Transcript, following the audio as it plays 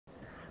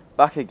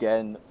Back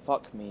again.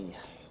 Fuck me.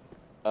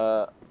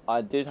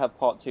 I did have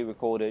part 2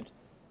 recorded,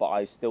 but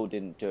I still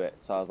didn't do it.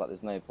 So I was like,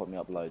 there's no point me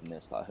uploading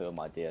this. Like, who am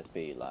I,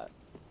 DSB? Like,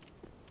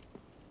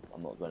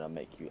 I'm not gonna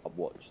make you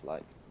watch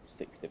like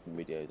 6 different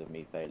videos of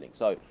me failing.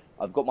 So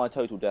I've got my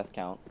total death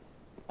count,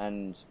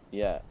 and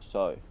yeah,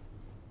 so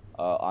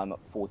I'm at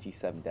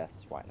 47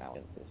 deaths right now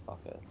against this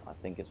fucker. I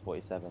think it's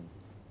 47.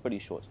 Pretty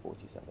sure it's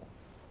 47.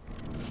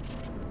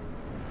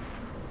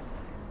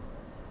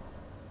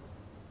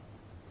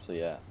 So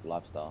yeah,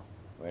 lifestyle,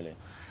 really.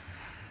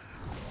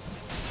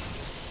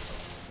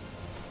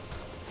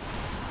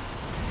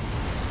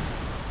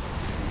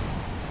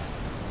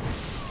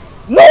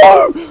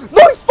 No!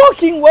 No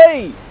fucking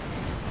way!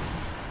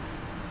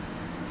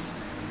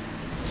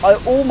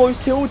 I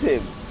almost killed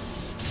him.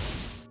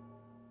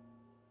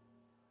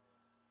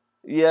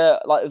 Yeah,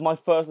 like, it was my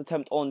first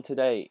attempt on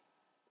today.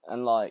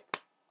 And, like,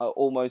 I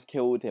almost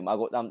killed him. I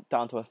got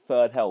down to a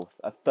third health.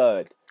 A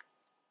third.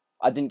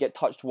 I didn't get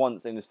touched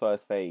once in this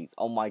first phase.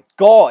 Oh my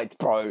god,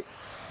 bro!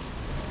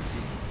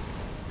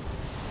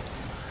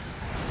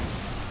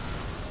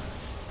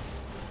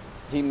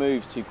 He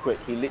moves too quick.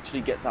 He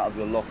literally gets out of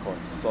your lock-on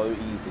so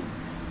easy.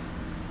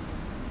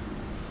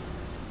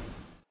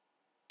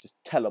 Just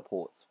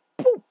teleports.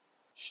 Boom!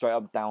 Straight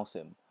up douse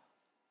him.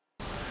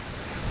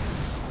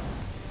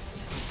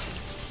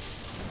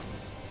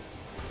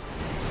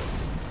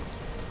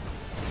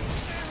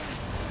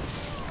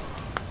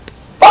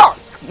 Fuck!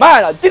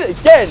 Man, I did it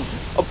again!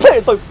 I'm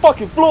playing so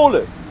fucking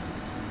flawless!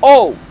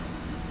 Oh!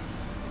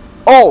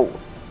 Oh!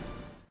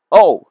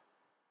 Oh!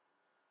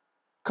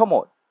 Come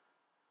on.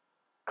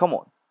 Come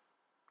on.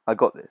 I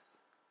got this.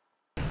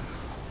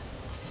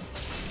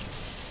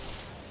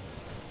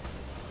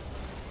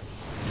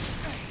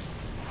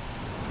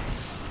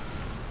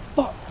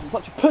 Fuck! I'm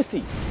such a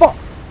pussy! Fuck!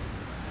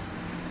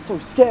 So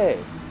scared.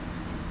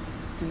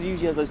 It's because he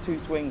usually has those 2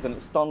 swings and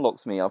it stun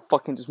locks me. I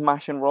fucking just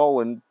mash and roll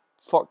and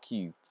fuck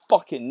you.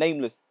 Fucking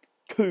nameless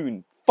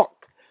coon.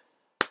 Fuck!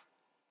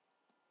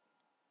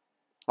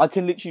 I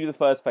can literally do the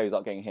first phase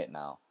without getting hit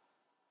now.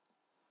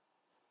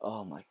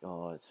 Oh my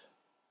god.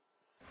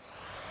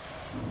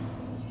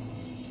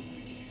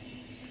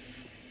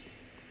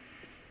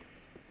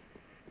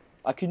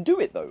 I can do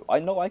it though. I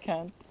know I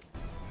can.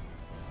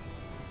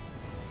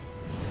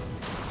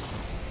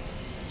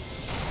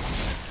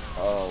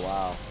 Oh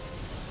wow.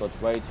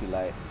 Got way too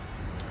late.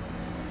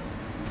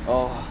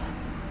 Oh,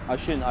 I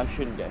shouldn't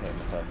get hit in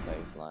the first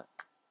phase, like.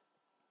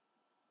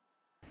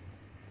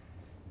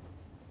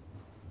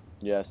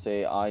 Yeah,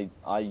 see, I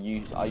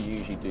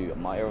usually do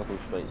my Aerothal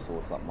straight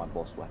sword like my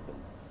boss weapon,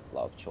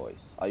 like, of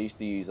choice. I used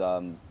to use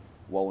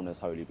Walner's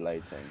Holy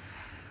Blade thing,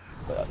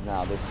 but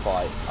now this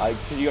fight,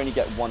 because you only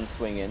get 1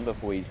 swing in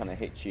before he kind of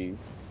hits you,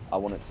 I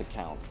want it to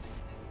count.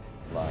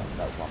 Like,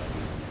 that's what I'm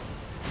using.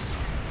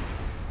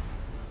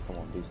 Come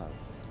on, do something.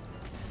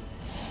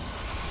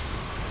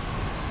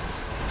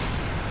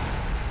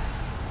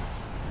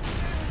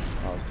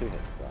 Oh, it's 2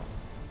 hits there.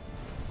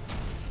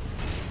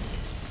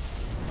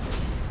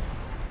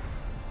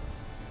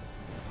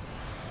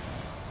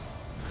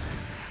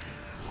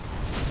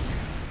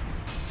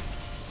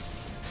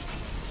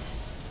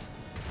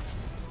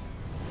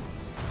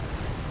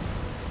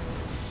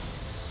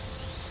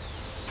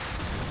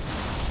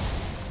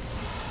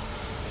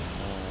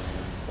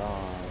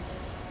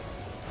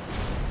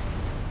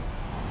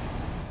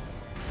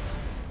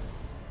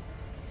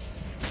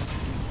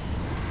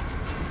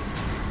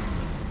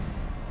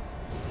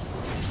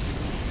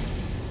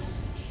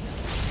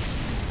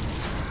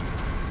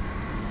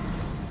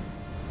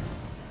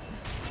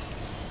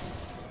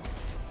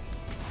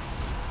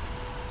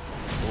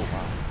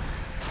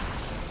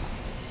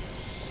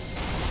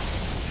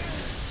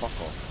 Fuck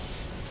off.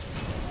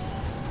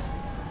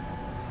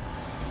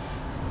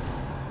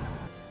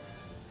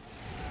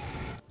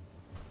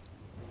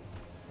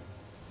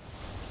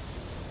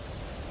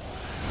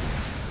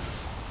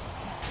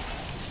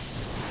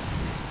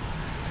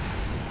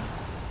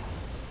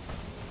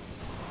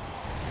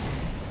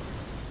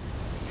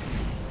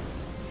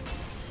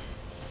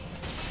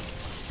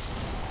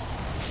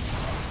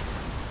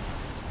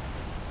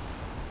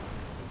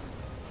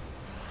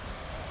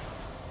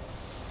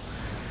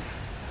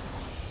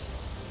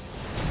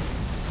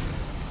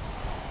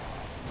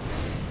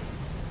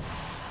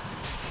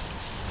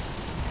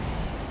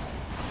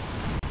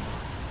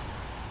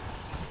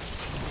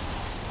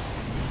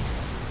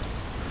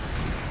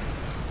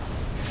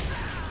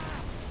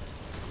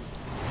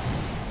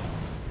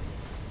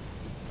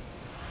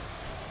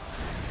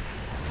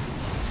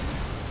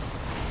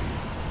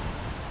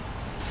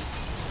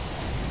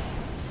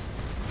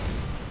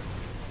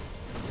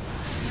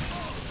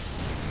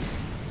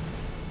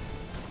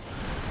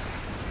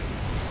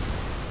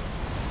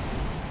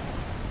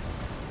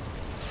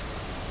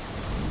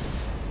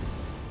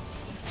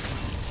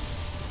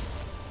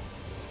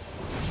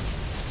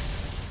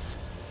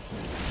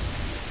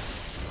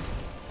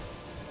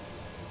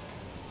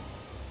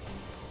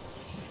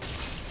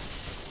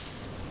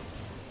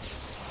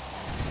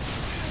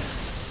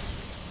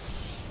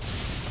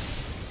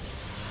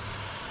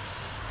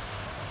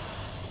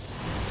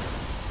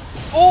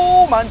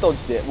 man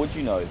dodged it. What'd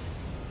you know?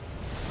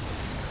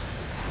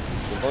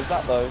 Didn't dodge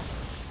that though.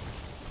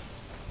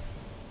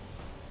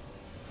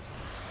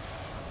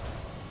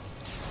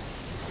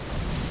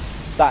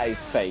 That is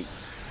fake.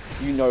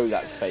 You know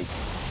that's fake.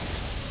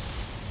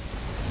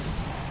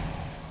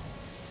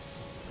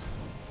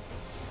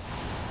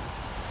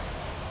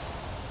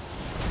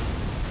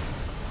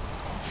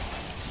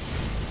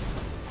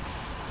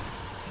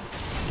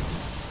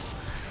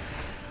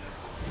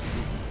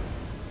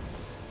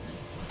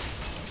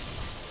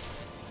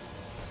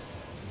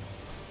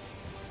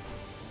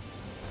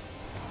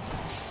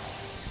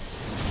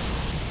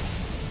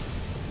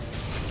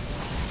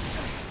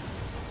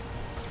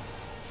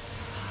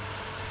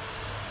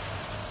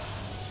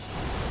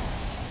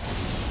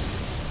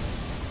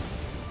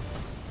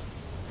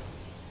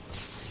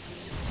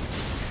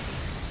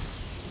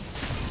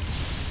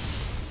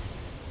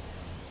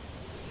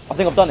 I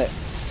think I've done it.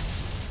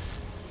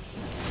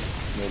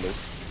 Nearly.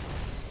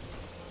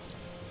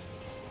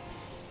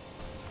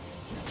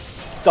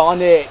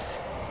 Done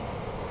it.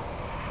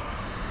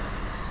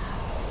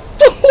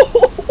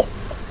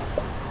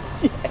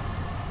 Yes.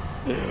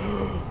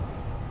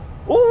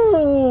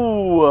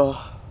 Ooh.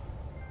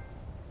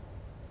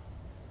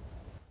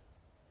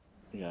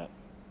 Yeah.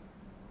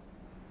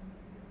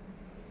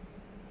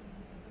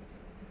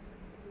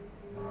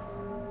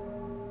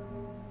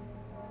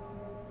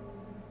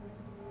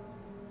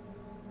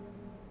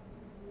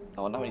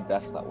 I wonder how many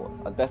deaths that was.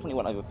 I definitely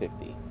went over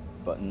 50,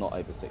 but not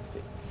over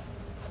 60.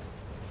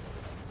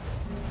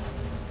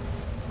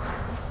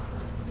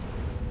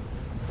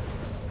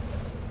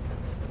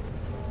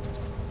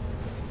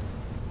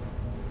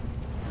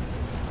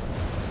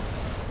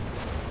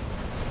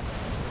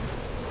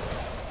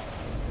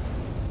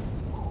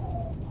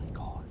 Oh my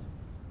god.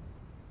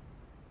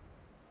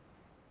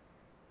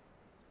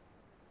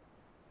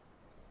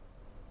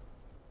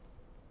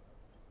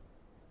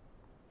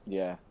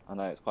 Yeah, I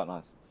know, it's quite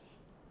nice.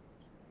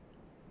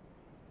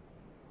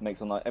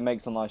 It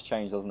makes a nice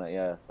change, doesn't it?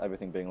 Yeah,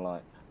 everything being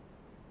light.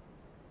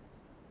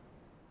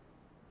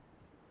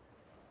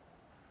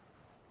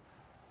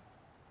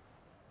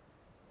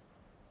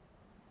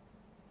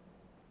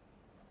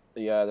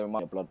 But yeah, they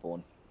remind me of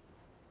Bloodborne.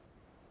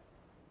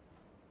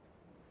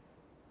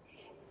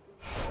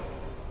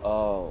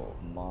 Oh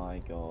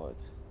my god.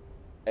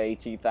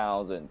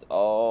 80,000.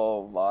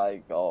 Oh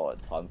my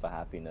god. Time for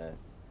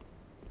happiness.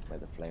 May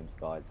the flames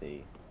guide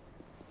thee.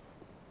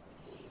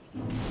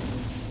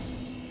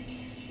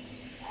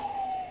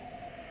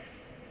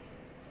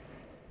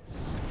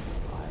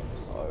 I'm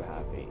so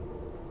happy.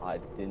 I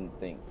didn't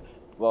think...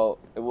 Well,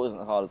 it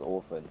wasn't as hard as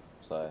Orphan,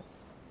 so...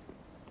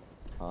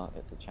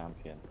 it's a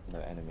champion. No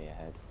enemy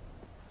ahead.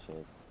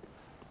 Cheers.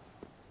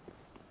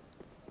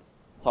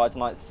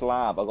 Titanite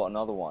slab. I got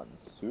another one.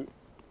 Soup.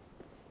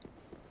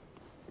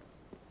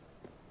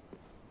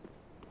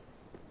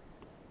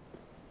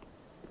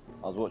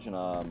 I was watching,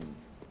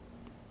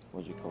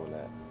 what do you call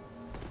it?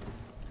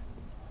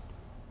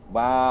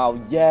 Wow,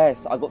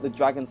 yes! I got the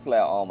Dragon Slayer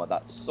armor.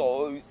 That's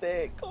so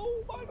sick.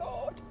 Oh my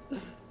god.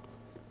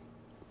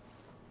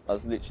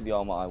 That's literally the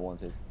armor I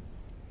wanted.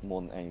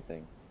 More than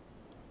anything.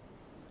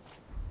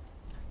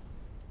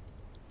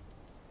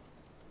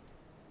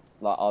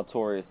 Like,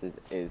 Artorias is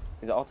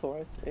it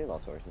Artorias? It is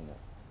Artorias, isn't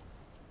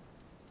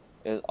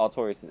it?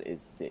 Artorias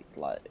is sick.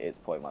 Like, it's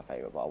probably my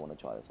favorite, but I want to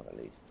try this one at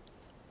least.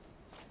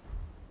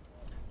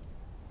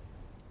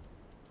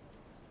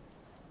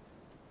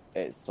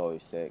 It's so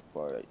sick,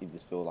 bro. You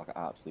just feel like an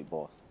absolute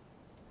boss.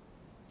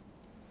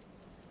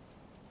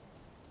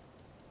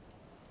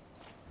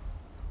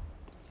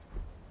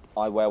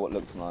 I wear what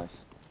looks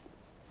nice.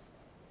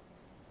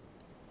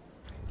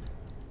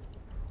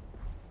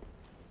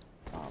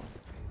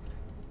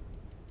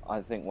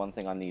 I think one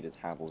thing I need is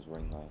Havel's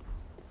ring though.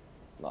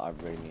 Like, I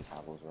really need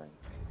Havel's ring.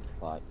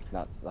 Like,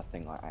 that's the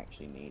thing I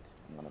actually need.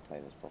 I'm gonna play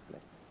this properly.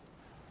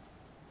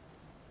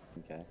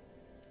 Okay.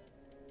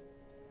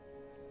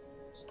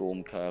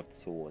 Storm curved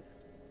sword.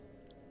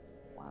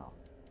 Wow.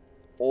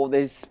 Oh,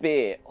 there's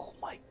spear. Oh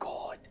my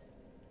god.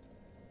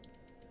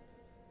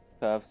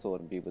 Curved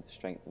sword imbued with the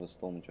strength of a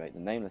storm drake. The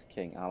Nameless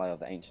king, ally of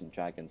the ancient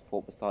dragons,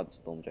 fought beside the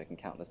storm drake in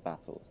countless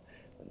battles.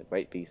 When the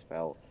great beast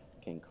fell,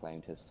 the king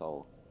claimed his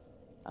soul,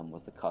 and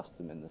was the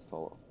custom in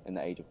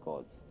the age of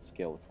gods.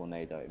 Skill,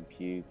 tornado,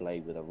 imbue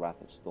blade with a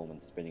wrath of storm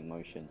and spinning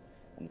motion,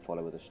 and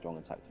follow with a strong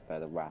attack to bear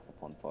the wrath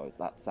upon foes.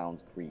 That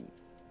sounds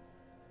grease.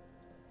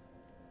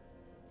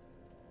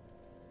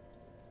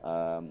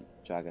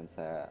 Dragon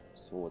Slayer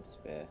sword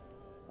spear,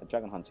 a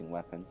dragon hunting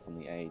weapon from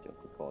the age of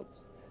the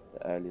gods.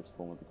 The earliest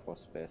form of the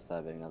cross spear,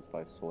 serving as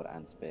both sword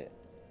and spear.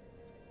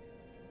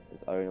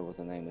 Its owner was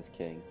a Nameless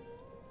king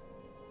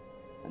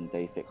and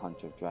Daythic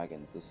hunter of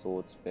dragons. The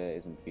sword spear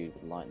is imbued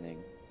with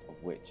lightning, of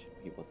which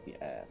he was the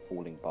heir.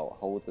 Falling bolt.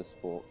 Hold the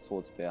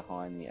sword spear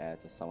high in the air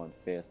to summon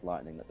fierce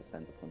lightning that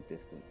descends upon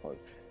distant foes.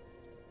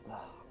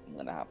 I'm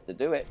gonna have to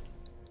do it.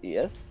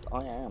 Yes,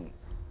 I am.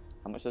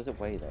 How much does it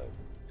weigh though?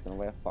 It's gonna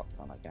weigh a fuck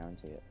ton, I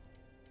guarantee it.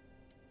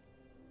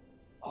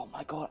 Oh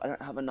my god, I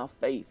don't have enough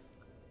faith.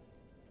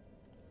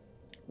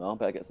 Well, I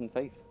better get some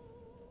faith.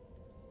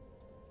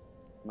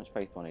 How much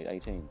faith do I need?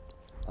 18.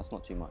 That's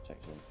not too much,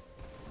 actually.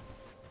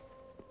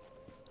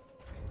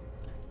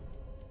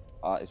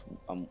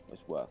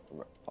 It's worth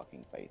the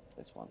fucking faith,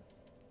 this one.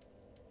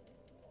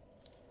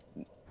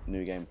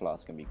 New game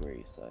plus can be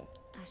greasy, so.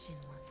 Ashen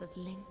one for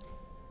linked.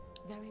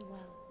 Very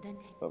well, then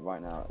take. But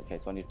right now, okay,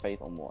 so I need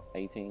faith on what?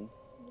 18?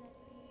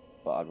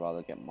 But I'd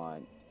rather get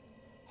mine.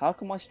 How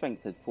come my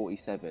strength had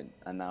 47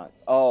 and now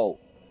it's... Oh!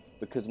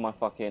 Because my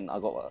fucking... I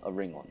got a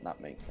ring on.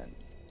 That makes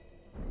sense.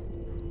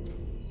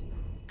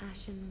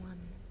 Ashen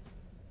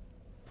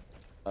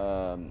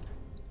one.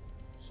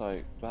 So,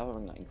 do I have a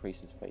ring that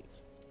increases faith?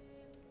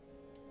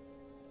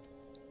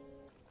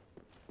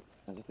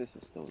 As if this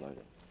is still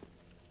loaded.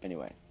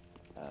 Anyway.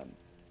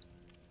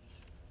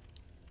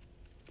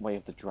 Way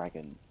of the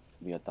Dragon.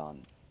 We are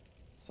done.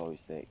 So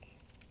sick.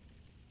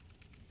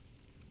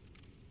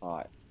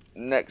 Alright.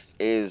 Next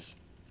is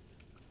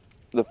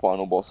the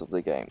final boss of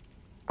the game.